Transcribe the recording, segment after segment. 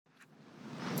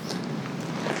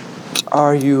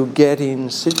Are you getting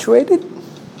situated?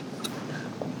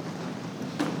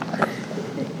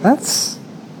 That's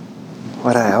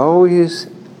what I always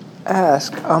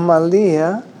ask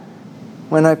Amalia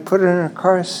when I put her in her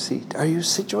car seat. Are you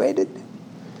situated?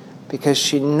 Because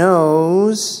she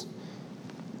knows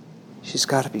she's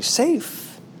got to be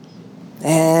safe.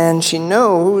 And she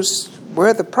knows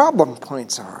where the problem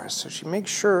points are. So she makes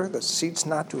sure the seat's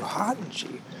not too hot, and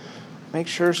she makes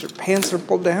sure her pants are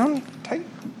pulled down tight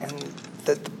and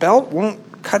that the belt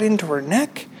won't cut into her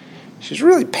neck. She's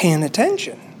really paying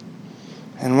attention.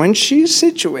 And when she's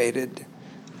situated,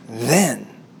 then,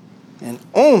 and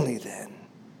only then,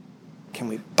 can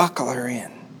we buckle her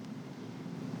in.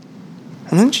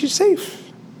 And then she's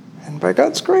safe. And by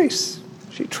God's grace,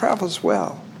 she travels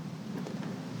well.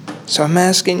 So I'm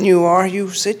asking you, are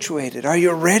you situated? Are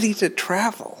you ready to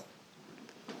travel?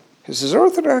 Because as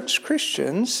Orthodox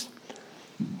Christians,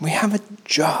 we have a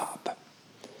job.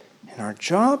 And our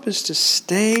job is to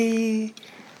stay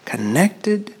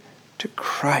connected to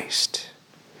Christ.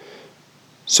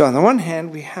 So on the one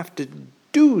hand, we have to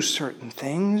do certain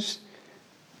things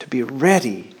to be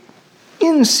ready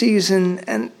in season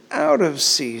and out of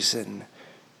season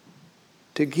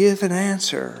to give an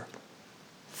answer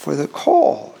for the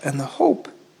call and the hope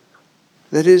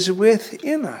that is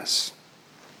within us.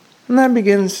 And that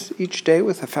begins each day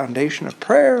with a foundation of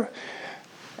prayer,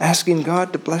 asking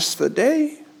God to bless the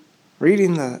day,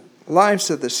 reading the lives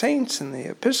of the saints and the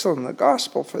epistle and the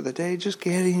gospel for the day, just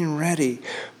getting ready,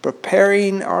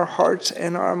 preparing our hearts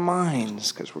and our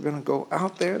minds, because we're going to go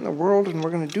out there in the world and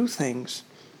we're going to do things.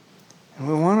 And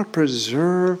we want to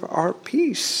preserve our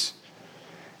peace.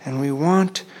 And we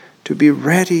want to be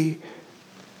ready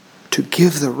to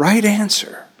give the right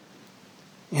answer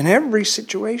in every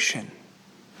situation.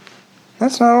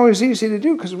 That's not always easy to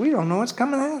do because we don't know what's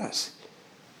coming at us.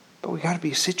 But we got to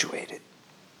be situated.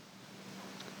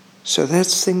 So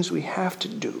that's things we have to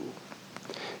do.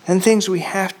 And things we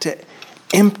have to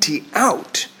empty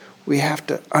out. We have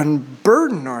to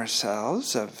unburden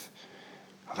ourselves of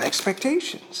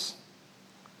expectations.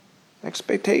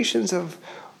 Expectations of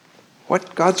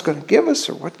what God's going to give us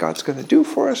or what God's going to do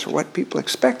for us or what people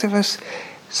expect of us,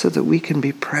 so that we can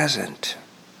be present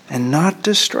and not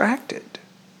distracted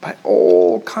by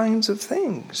all kinds of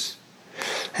things.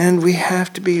 And we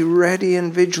have to be ready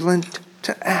and vigilant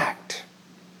to act,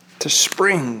 to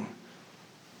spring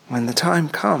when the time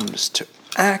comes, to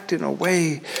act in a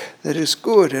way that is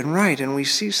good and right, and we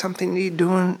see something need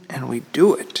doing and we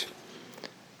do it.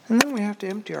 And then we have to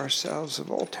empty ourselves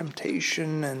of all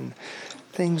temptation and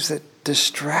things that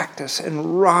distract us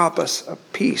and rob us of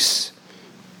peace.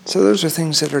 So those are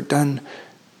things that are done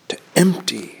to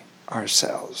empty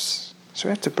ourselves. So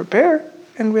we have to prepare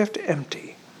and we have to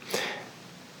empty.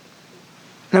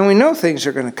 Now we know things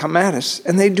are going to come at us,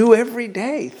 and they do every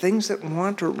day, things that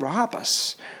want to rob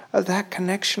us of that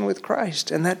connection with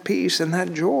Christ and that peace and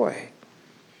that joy.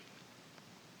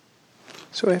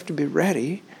 So we have to be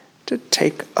ready to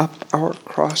take up our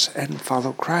cross and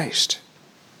follow Christ.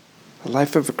 The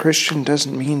life of a Christian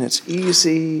doesn't mean it's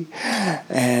easy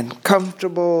and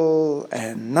comfortable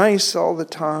and nice all the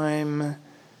time.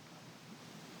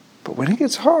 But when it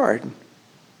gets hard,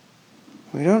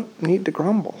 we don't need to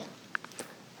grumble.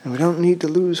 And we don't need to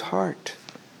lose heart.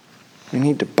 We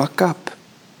need to buck up.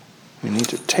 We need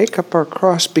to take up our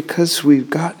cross because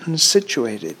we've gotten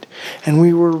situated and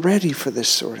we were ready for this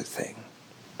sort of thing.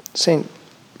 St.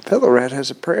 Philaret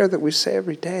has a prayer that we say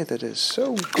every day that is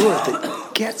so good that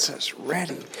it gets us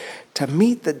ready to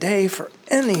meet the day for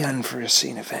any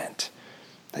unforeseen event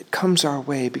that comes our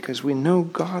way, because we know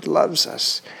God loves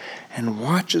us and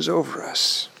watches over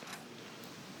us.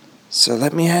 So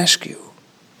let me ask you,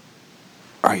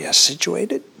 are you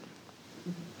situated?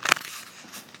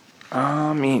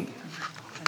 Amen.